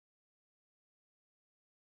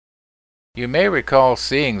You may recall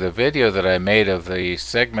seeing the video that I made of the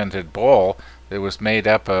segmented bowl that was made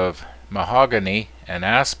up of mahogany and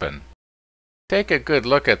aspen. Take a good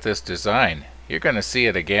look at this design. You're going to see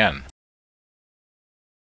it again.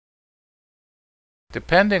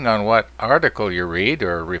 Depending on what article you read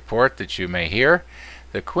or report that you may hear,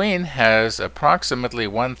 the Queen has approximately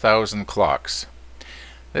 1,000 clocks.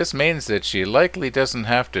 This means that she likely doesn't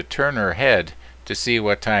have to turn her head to see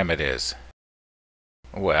what time it is.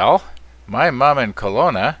 Well, my mom in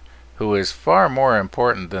Kelowna, who is far more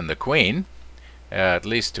important than the Queen, at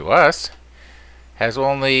least to us, has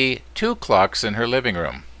only 2 clocks in her living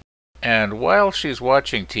room. And while she's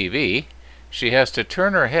watching TV, she has to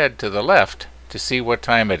turn her head to the left to see what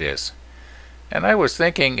time it is. And I was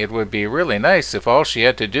thinking it would be really nice if all she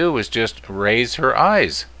had to do was just raise her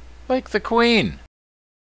eyes, like the Queen.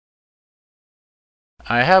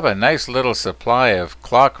 I have a nice little supply of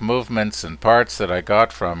clock movements and parts that I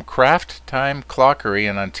got from Craft Time Clockery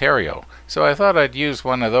in Ontario, so I thought I'd use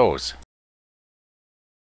one of those.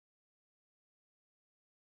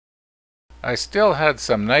 I still had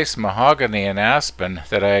some nice mahogany and aspen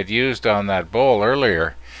that I had used on that bowl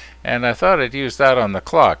earlier, and I thought I'd use that on the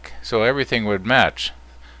clock so everything would match.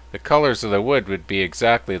 The colors of the wood would be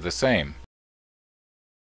exactly the same.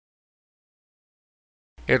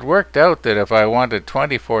 It worked out that if I wanted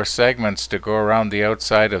 24 segments to go around the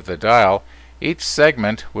outside of the dial, each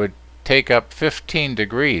segment would take up 15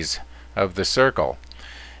 degrees of the circle.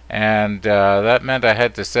 And that meant I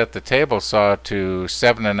had to set the table saw to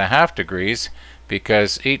 7.5 degrees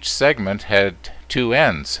because each segment had 2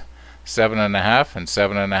 ends. 7.5 and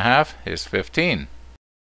 7.5 is 15.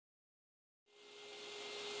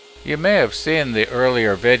 You may have seen the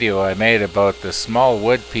earlier video I made about the small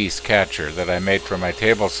wood piece catcher that I made for my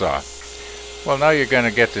table saw. Well, now you're going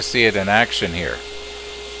to get to see it in action here.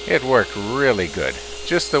 It worked really good,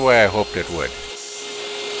 just the way I hoped it would.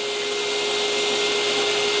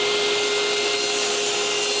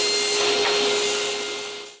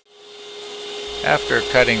 After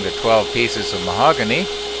cutting the 12 pieces of mahogany,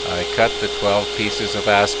 I cut the 12 pieces of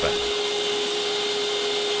aspen.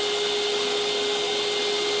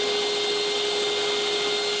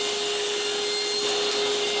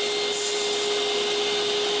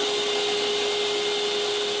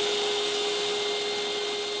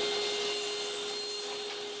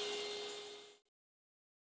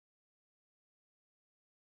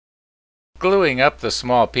 Gluing up the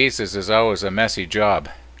small pieces is always a messy job.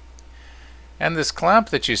 And this clamp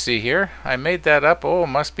that you see here, I made that up,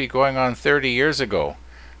 must be going on 30 years ago.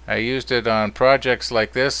 I used it on projects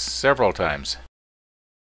like this several times.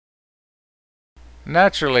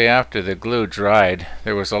 Naturally, after the glue dried,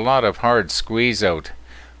 there was a lot of hard squeeze out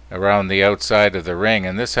around the outside of the ring,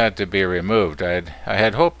 and this had to be removed. I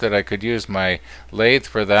had hoped that I could use my lathe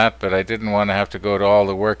for that, but I didn't want to have to go to all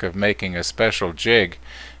the work of making a special jig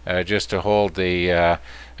just to hold the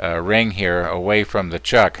ring here away from the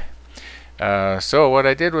chuck. So what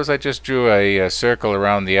I did was I just drew a circle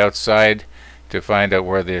around the outside to find out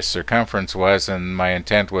where the circumference was, and my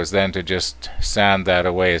intent was then to just sand that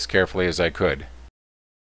away as carefully as I could.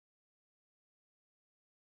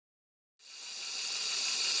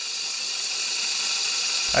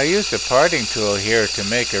 I used a parting tool here to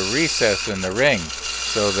make a recess in the ring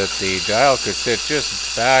so that the dial could sit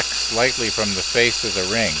just back slightly from the face of the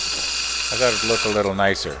ring. I thought it would look a little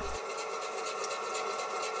nicer.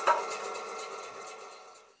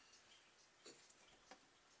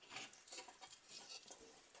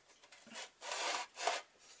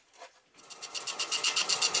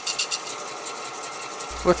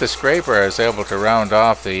 With the scraper, I was able to round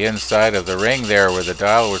off the inside of the ring there where the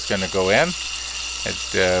dial was going to go in.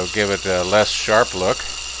 It give it a less sharp look.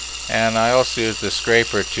 And I also used the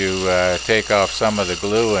scraper to take off some of the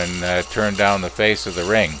glue and turn down the face of the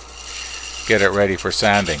ring. Get it ready for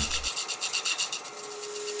sanding.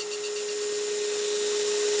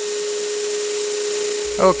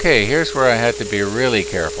 Okay, here's where I had to be really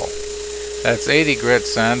careful. That's 80 grit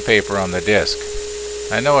sandpaper on the disc.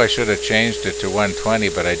 I know I should have changed it to 120,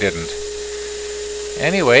 but I didn't.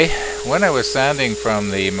 Anyway, when I was sanding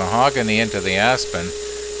from the mahogany into the aspen,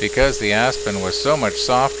 because the aspen was so much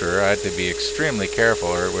softer, I had to be extremely careful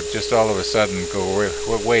or it would just all of a sudden go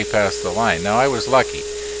way past the line. Now, I was lucky.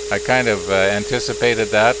 I kind of anticipated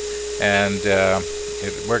that, and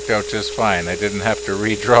it worked out just fine. I didn't have to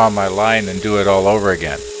redraw my line and do it all over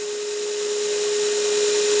again.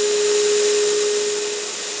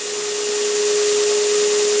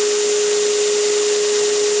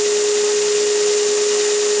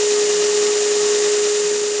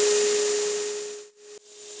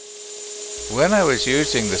 When When I was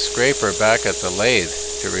using the scraper back at the lathe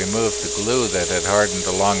to remove the glue that had hardened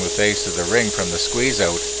along the face of the ring from the squeeze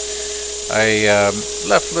out, I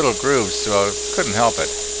left little grooves, so I couldn't help it,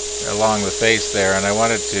 along the face there, and I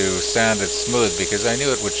wanted to sand it smooth because I knew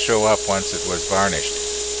it would show up once it was varnished.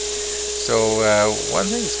 So one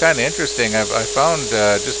thing that's kind of interesting, I found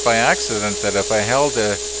just by accident that if I held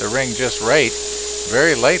the ring just right,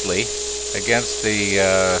 very lightly, against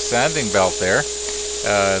the sanding belt there,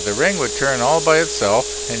 the ring would turn all by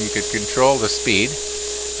itself, and you could control the speed,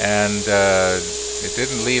 and it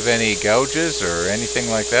didn't leave any gouges or anything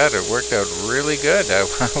like that. It worked out really good. I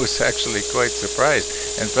was actually quite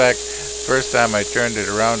surprised. In fact, first time I turned it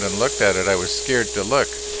around and looked at it, I was scared to look.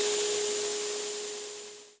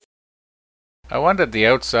 I wanted the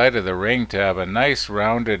outside of the ring to have a nice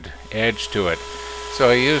rounded edge to it, so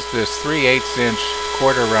I used this 3/8 inch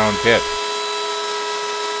quarter round bit.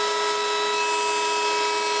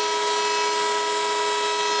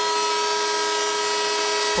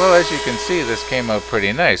 Well, as you can see, this came out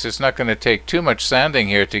pretty nice. It's not going to take too much sanding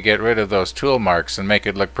here to get rid of those tool marks and make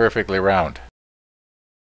it look perfectly round.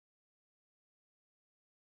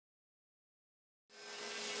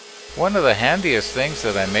 One of the handiest things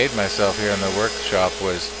that I made myself here in the workshop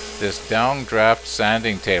was this downdraft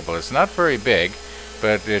sanding table. It's not very big,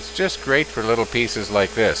 but it's just great for little pieces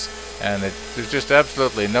like this, and there's just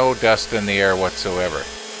absolutely no dust in the air whatsoever.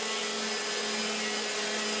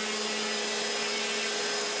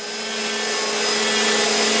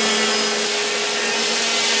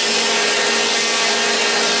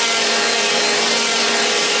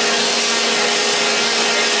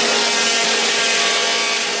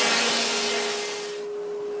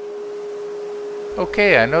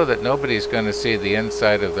 Okay, I know that nobody's going to see the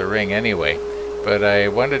inside of the ring anyway, but I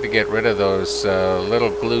wanted to get rid of those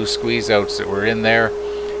little glue squeeze outs that were in there.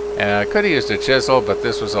 I could have used a chisel, but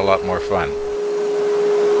this was a lot more fun.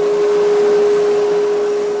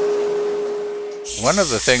 One of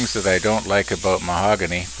the things that I don't like about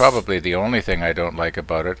mahogany, probably the only thing I don't like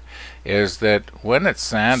about it, is that when it's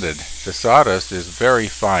sanded, the sawdust is very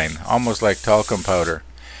fine, almost like talcum powder.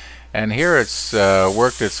 And here it's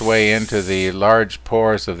worked its way into the large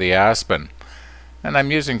pores of the aspen. And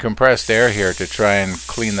I'm using compressed air here to try and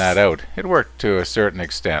clean that out. It worked to a certain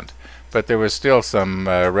extent, but there was still some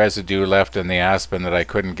residue left in the aspen that I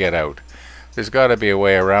couldn't get out. There's got to be a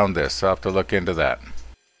way around this. I'll have to look into that.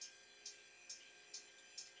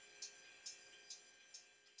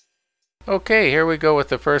 Okay, here we go with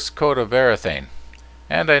the first coat of varathane.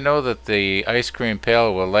 And I know that the ice cream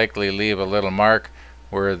pail will likely leave a little mark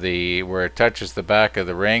where it touches the back of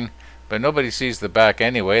the ring, but nobody sees the back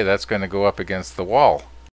anyway. That's going to go up against the wall.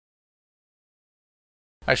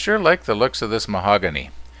 I sure like the looks of this mahogany.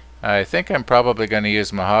 I think I'm probably going to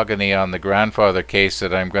use mahogany on the grandfather case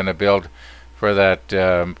that I'm going to build for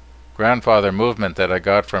that grandfather movement that I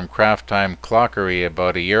got from Craft Time Clockery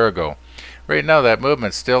about a year ago. Right now that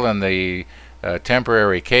movement's still in the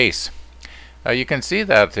temporary case. You can see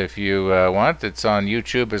that if you want. It's on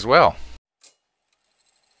YouTube as well.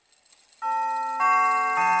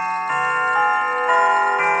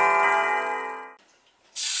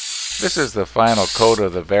 This is the final coat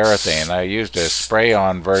of the varathane. I used a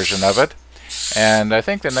spray-on version of it, and I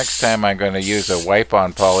think the next time I'm going to use a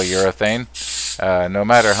wipe-on polyurethane. No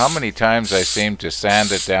matter how many times I seem to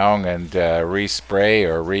sand it down and respray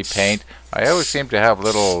or repaint, I always seem to have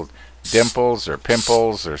little dimples or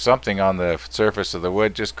pimples or something on the surface of the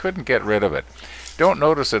wood. Just couldn't get rid of it. Don't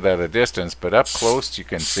notice it at a distance, but up close you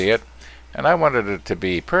can see it, and I wanted it to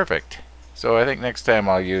be perfect. So I think next time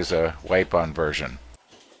I'll use a wipe-on version.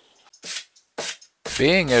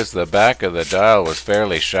 Being as the back of the dial was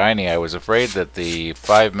fairly shiny, I was afraid that the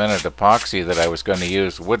 5-minute epoxy that I was going to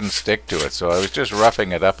use wouldn't stick to it, so I was just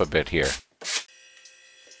roughing it up a bit here.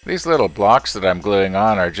 These little blocks that I'm gluing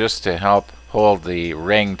on are just to help hold the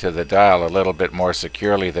ring to the dial a little bit more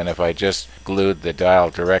securely than if I just glued the dial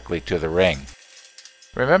directly to the ring.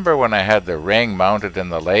 Remember when I had the ring mounted in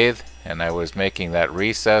the lathe and I was making that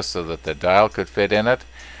recess so that the dial could fit in it?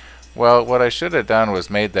 Well, what I should have done was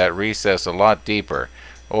made that recess a lot deeper,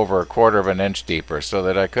 over 1/4 of an inch deeper, so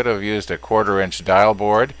that I could have used a 1/4 inch dial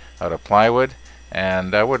board out of plywood,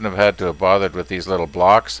 and I wouldn't have had to have bothered with these little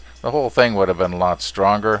blocks. The whole thing would have been a lot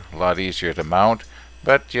stronger, a lot easier to mount,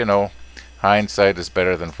 but you know, hindsight is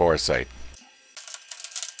better than foresight.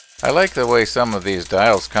 I like the way some of these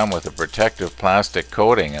dials come with a protective plastic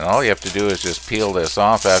coating, and all you have to do is just peel this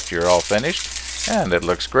off after you're all finished, and it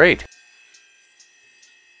looks great.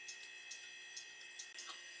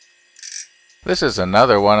 This is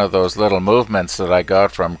another one of those little movements that I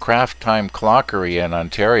got from Craft Time Clockery in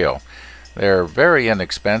Ontario. They're very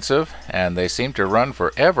inexpensive and they seem to run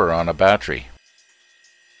forever on a battery.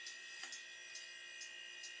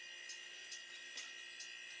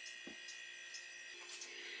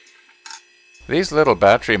 These little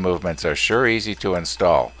battery movements are sure easy to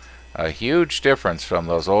install. A huge difference from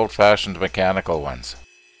those old-fashioned mechanical ones.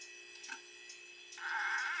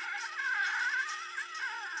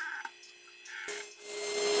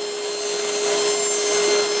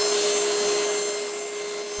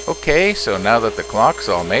 Okay, so now that the clock's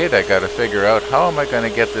all made, I gotta figure out how am I gonna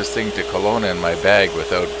get this thing to Kelowna in my bag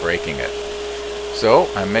without breaking it. So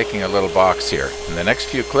I'm making a little box here, and the next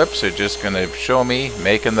few clips are just gonna show me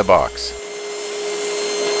making the box.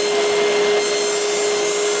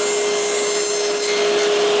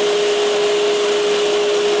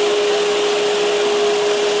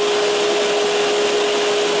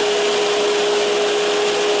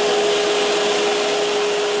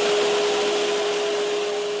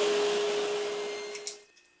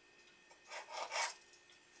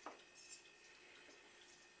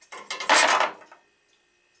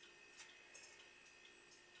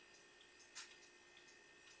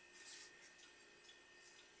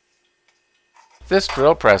 This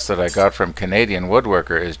drill press that I got from Canadian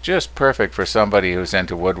Woodworker is just perfect for somebody who's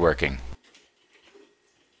into woodworking.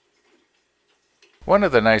 One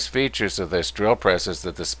of the nice features of this drill press is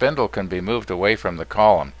that the spindle can be moved away from the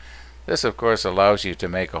column. This of course allows you to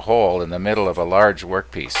make a hole in the middle of a large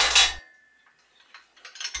workpiece.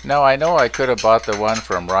 Now I know I could have bought the one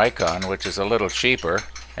from Rikon, which is a little cheaper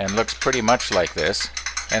and looks pretty much like this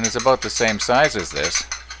and is about the same size as this,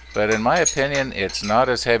 but in my opinion it's not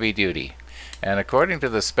as heavy duty. And according to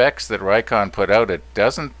the specs that Rikon put out, it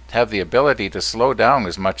doesn't have the ability to slow down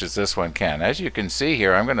as much as this one can. As you can see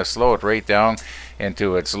here, I'm going to slow it right down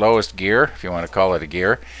into its lowest gear, if you want to call it a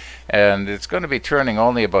gear, and it's going to be turning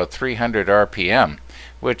only about 300 RPM,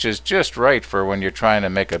 which is just right for when you're trying to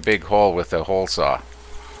make a big hole with a hole saw.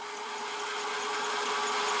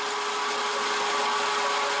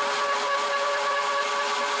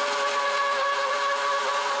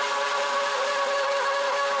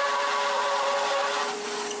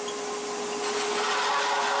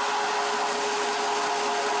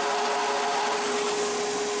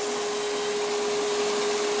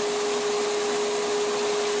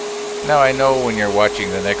 Now I know when you're watching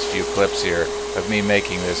the next few clips here of me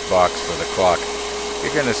making this box for the clock,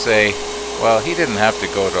 you're going to say, well, he didn't have to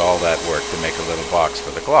go to all that work to make a little box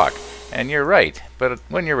for the clock. And you're right, but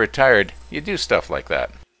when you're retired, you do stuff like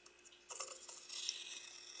that.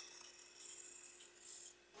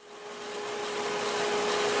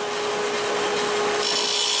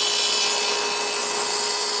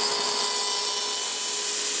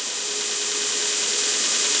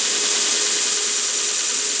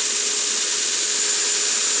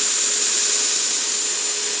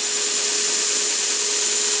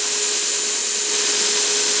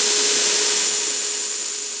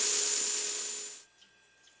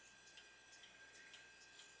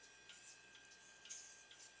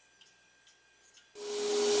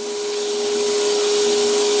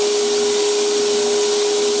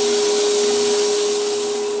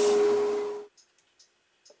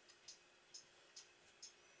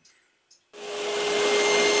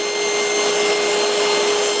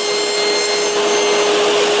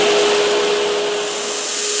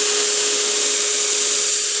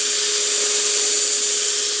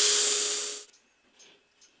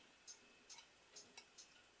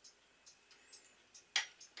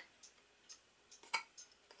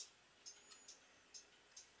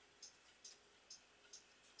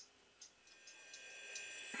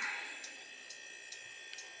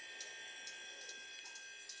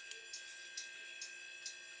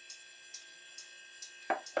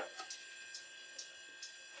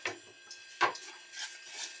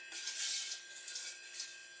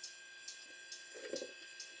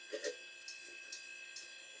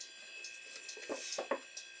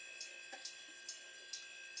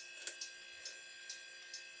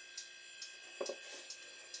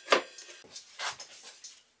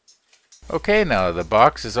 Okay, now the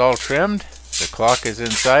box is all trimmed, the clock is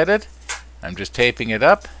inside it, I'm just taping it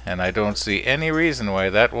up, and I don't see any reason why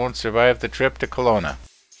that won't survive the trip to Kelowna.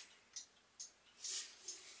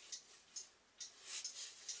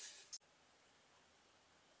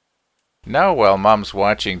 Now while Mom's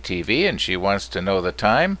watching TV and she wants to know the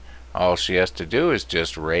time, all she has to do is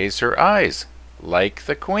just raise her eyes, like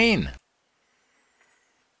the Queen.